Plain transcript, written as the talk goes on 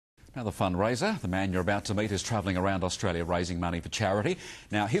Another fundraiser. The man you're about to meet is travelling around Australia raising money for charity.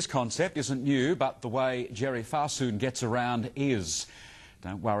 Now, his concept isn't new, but the way Jerry Farsoun gets around is.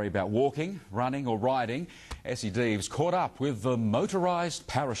 Don't worry about walking, running or riding. Essie Deeves caught up with the motorised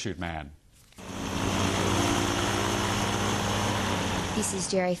parachute man. This is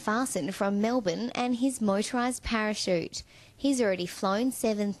Jerry Farsoun from Melbourne and his motorised parachute. He's already flown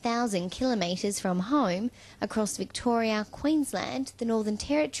 7,000 kilometres from home across Victoria, Queensland, the Northern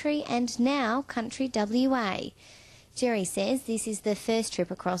Territory and now country WA. Jerry says this is the first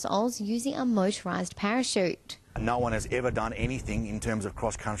trip across Oz using a motorised parachute. No one has ever done anything in terms of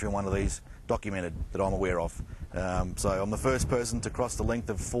cross-country on one of these documented that I'm aware of. So I'm the first person to cross the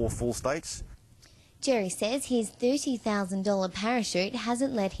length of 4 full states. Jerry says his $30,000 parachute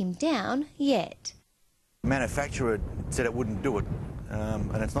hasn't let him down yet. The manufacturer said it wouldn't do it,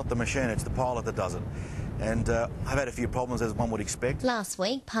 and it's not the machine, it's the pilot that does it. And I've had a few problems, as one would expect. Last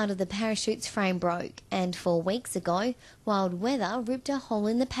week, part of the parachute's frame broke, and 4 weeks ago, wild weather ripped a hole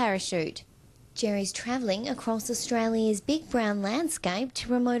in the parachute. Jerry's travelling across Australia's big brown landscape to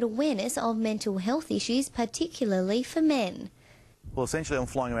promote awareness of mental health issues, particularly for men. Well, essentially I'm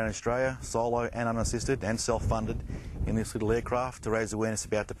flying around Australia, solo and unassisted and self-funded in this little aircraft to raise awareness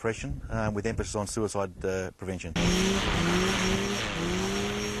about depression, with emphasis on suicide prevention.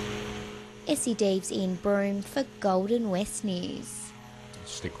 Essie Deeves in Broome for Golden West News.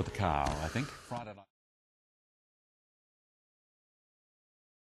 Stick with the car, I think. Friday night.